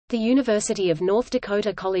The University of North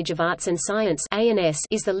Dakota College of Arts and Science (ANS)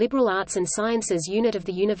 is the liberal arts and sciences unit of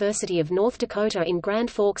the University of North Dakota in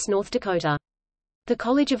Grand Forks, North Dakota. The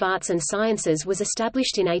College of Arts and Sciences was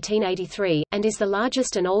established in 1883, and is the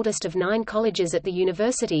largest and oldest of 9 colleges at the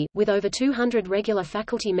university, with over 200 regular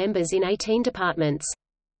faculty members in 18 departments.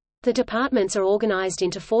 The departments are organized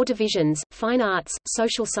into 4 divisions: Fine Arts,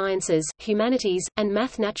 Social Sciences, Humanities, and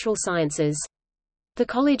Math Natural Sciences. The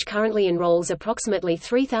college currently enrolls approximately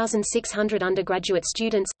 3,600 undergraduate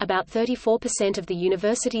students, about 34% of the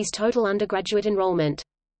university's total undergraduate enrollment.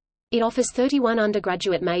 It offers 31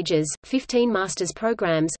 undergraduate majors, 15 master's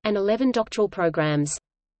programs, and 11 doctoral programs.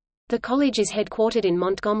 The college is headquartered in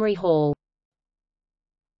Montgomery Hall.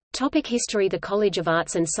 History. The College of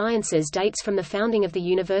Arts and Sciences dates from the founding of the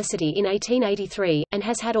university in 1883, and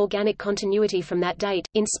has had organic continuity from that date,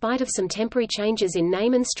 in spite of some temporary changes in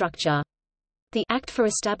name and structure. The Act for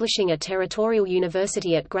establishing a territorial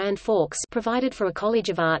university at Grand Forks provided for a College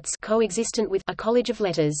of Arts coexistent with a College of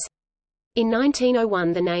Letters. In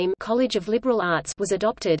 1901 the name College of Liberal Arts was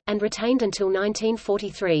adopted, and retained until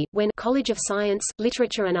 1943, when College of Science,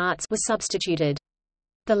 Literature and Arts was substituted.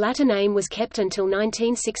 The latter name was kept until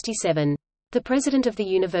 1967. The president of the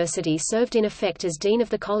university served in effect as dean of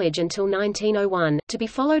the college until 1901, to be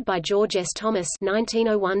followed by George S. Thomas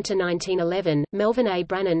 (1901–1911), Melvin A.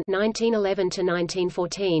 Brannan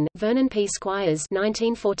 (1911–1914), Vernon P. Squires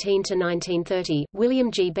 (1914–1930),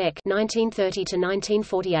 William G. Beck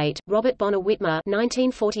 (1930–1948), Robert Bonner Whitmer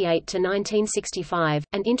 (1948–1965),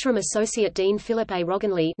 and interim associate dean Philip A.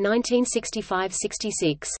 Roggenly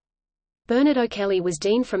 (1965–66). Bernard O'Kelly was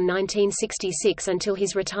dean from 1966 until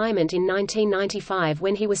his retirement in 1995,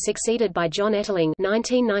 when he was succeeded by John Etterling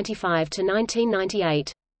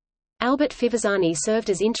 (1995–1998). Albert Fiverzani served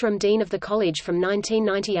as interim dean of the college from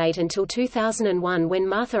 1998 until 2001, when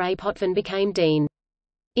Martha A. Potvin became dean.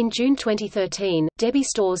 In June 2013, Debbie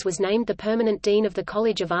Storrs was named the permanent dean of the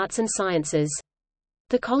College of Arts and Sciences.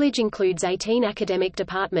 The college includes 18 academic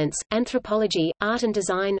departments: anthropology, art and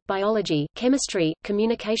design, biology, chemistry,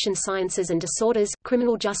 communication sciences and disorders,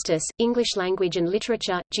 criminal justice, English language and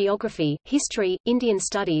literature, geography, history, Indian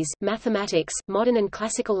studies, mathematics, modern and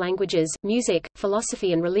classical languages, music,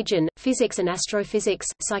 philosophy and religion, physics and astrophysics,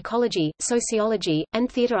 psychology, sociology,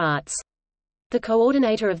 and theater arts. The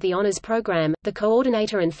coordinator of the Honors Program, the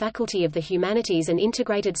coordinator and faculty of the Humanities and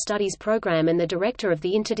Integrated Studies Program and the director of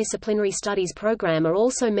the Interdisciplinary Studies Program are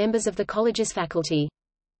also members of the college's faculty.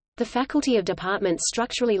 The faculty of departments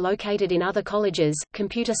structurally located in other colleges,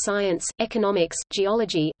 computer science, economics,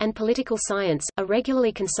 geology, and political science, are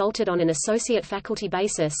regularly consulted on an associate faculty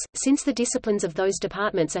basis, since the disciplines of those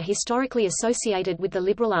departments are historically associated with the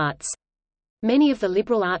liberal arts. Many of the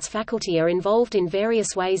liberal arts faculty are involved in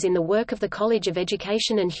various ways in the work of the College of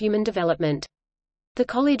Education and Human Development. The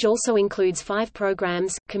college also includes 5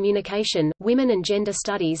 programs: communication, women and gender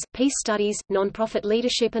studies, peace studies, nonprofit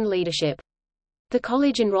leadership and leadership. The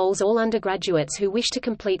college enrolls all undergraduates who wish to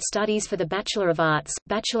complete studies for the Bachelor of Arts,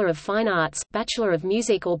 Bachelor of Fine Arts, Bachelor of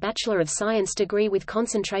Music or Bachelor of Science degree with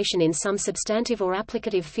concentration in some substantive or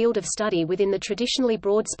applicative field of study within the traditionally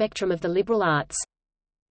broad spectrum of the liberal arts.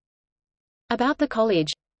 About the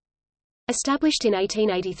college. Established in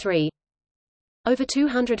 1883. Over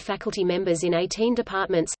 200 faculty members in 18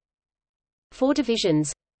 departments. 4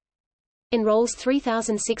 divisions. Enrolls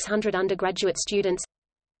 3,600 undergraduate students.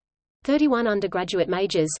 31 undergraduate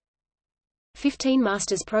majors. 15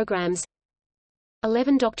 master's programs.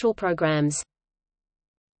 11 doctoral programs.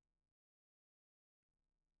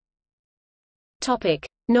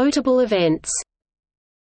 Notable events.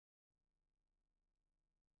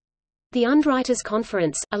 The Underwriters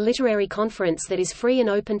Conference, a literary conference that is free and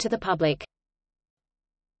open to the public.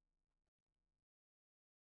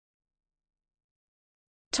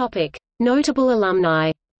 Notable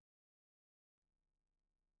alumni.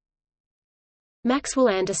 Maxwell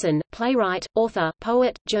Anderson, playwright, author,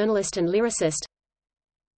 poet, journalist and lyricist.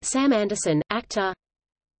 Sam Anderson, actor.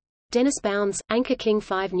 Dennis Bounds, anchor King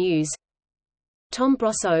 5 News. Tom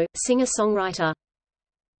Brosso, singer-songwriter.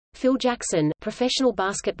 Phil Jackson, professional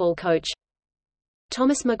basketball coach.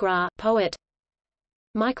 Thomas McGrath, poet.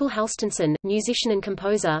 Michael Halstenson, musician and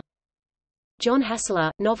composer. John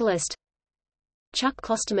Hassler, novelist. Chuck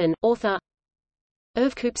Klosterman, author.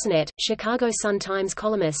 Irv Kupcinet, Chicago Sun-Times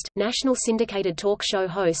columnist, national syndicated talk show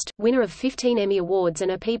host, winner of 15 Emmy Awards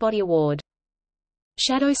and a Peabody Award.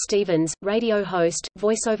 Shadoe Stevens, radio host,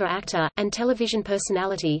 voiceover actor, and television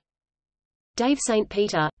personality. Dave St.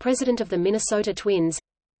 Peter, president of the Minnesota Twins.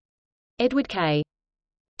 Edward K.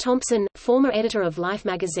 Thompson, former editor of Life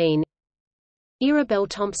magazine. Ira Bell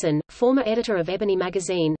Thompson, former editor of Ebony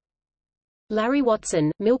magazine. Larry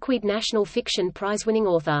Watson, Milkweed National Fiction Prize-winning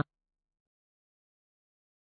author.